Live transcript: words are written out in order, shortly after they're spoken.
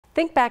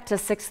Think back to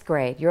 6th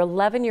grade. You're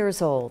 11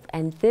 years old,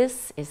 and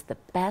this is the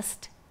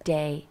best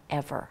day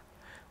ever.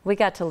 We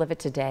got to live it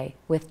today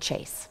with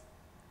Chase.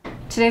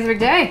 Today's a big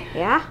day.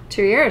 Yeah?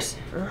 2 years.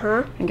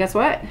 Uh-huh. And guess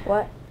what?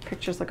 What?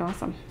 Pictures look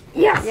awesome.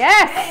 Yes!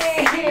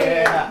 Yes!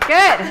 Yeah.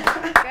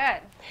 Good.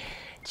 Good.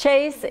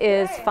 Chase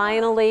is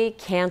finally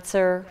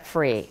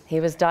cancer-free. He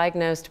was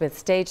diagnosed with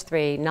stage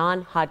 3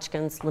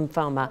 non-Hodgkin's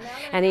lymphoma,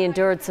 and he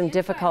endured some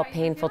difficult,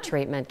 painful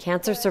treatment.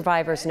 Cancer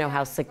survivors know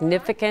how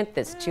significant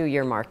this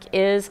 2-year mark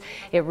is.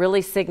 It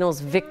really signals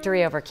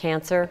victory over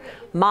cancer.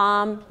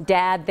 Mom,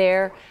 Dad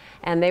there,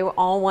 and they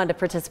all wanted to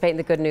participate in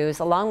the good news,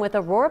 along with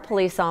Aurora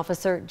police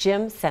officer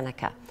Jim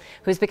Seneca,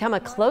 who's become a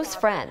close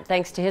friend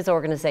thanks to his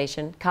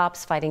organization,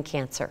 Cops Fighting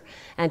Cancer.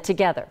 And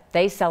together,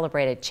 they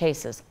celebrated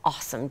Chase's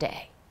awesome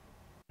day.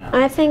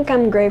 I think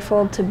I'm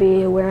grateful to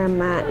be where I'm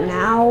at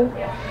now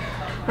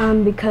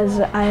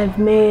because I have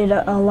made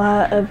a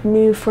lot of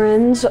new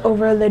friends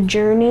over the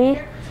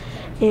journey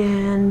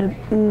and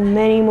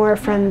many more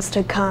friends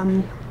to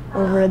come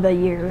over the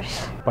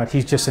years. But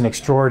he's just an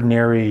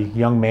extraordinary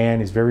young man.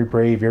 He's very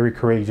brave, very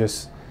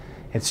courageous.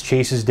 It's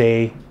Chase's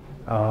day,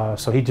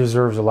 so he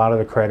deserves a lot of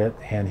the credit,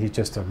 and he's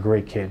just a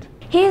great kid.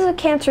 He's a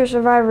cancer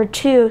survivor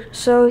too,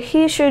 so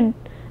he should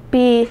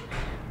be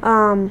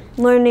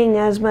learning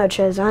as much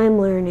as I'm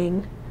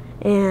learning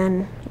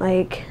and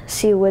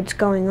see what's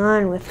going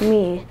on with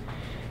me.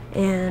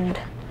 And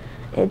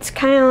it's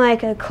kind of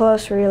like a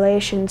close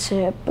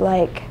relationship,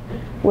 like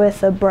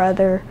with a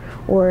brother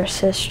or a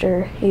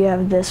sister. You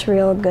have this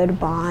real good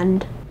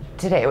bond.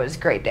 Today was a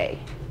great day.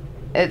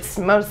 It's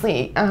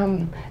mostly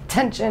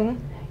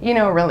tension,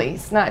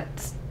 release, not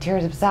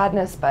tears of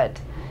sadness, but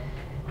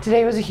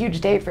today was a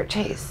huge day for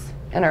Chase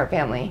and our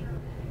family.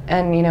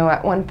 And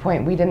at one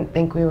point we didn't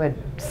think we would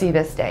see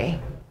this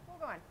day.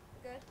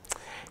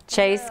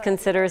 Chase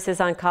considers his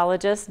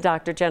oncologist,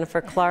 Dr. Jennifer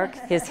Clark,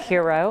 his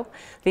hero.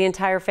 The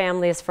entire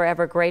family is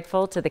forever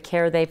grateful to the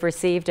care they've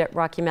received at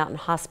Rocky Mountain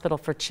Hospital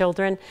for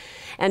Children.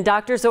 And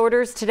doctor's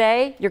orders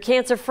today, you're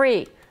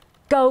cancer-free.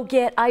 Go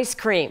get ice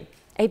cream.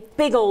 A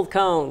big old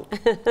cone.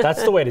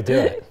 That's the way to do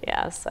it.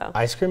 Yeah, so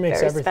ice cream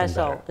makes everything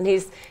special. better.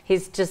 And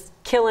he's just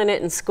killing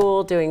it in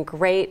school, doing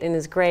great in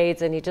his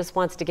grades, and he just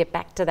wants to get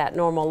back to that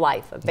normal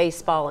life of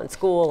baseball and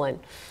school and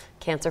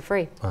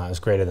cancer-free. It was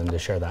great of them to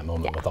share that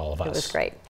moment with all of us. It was great.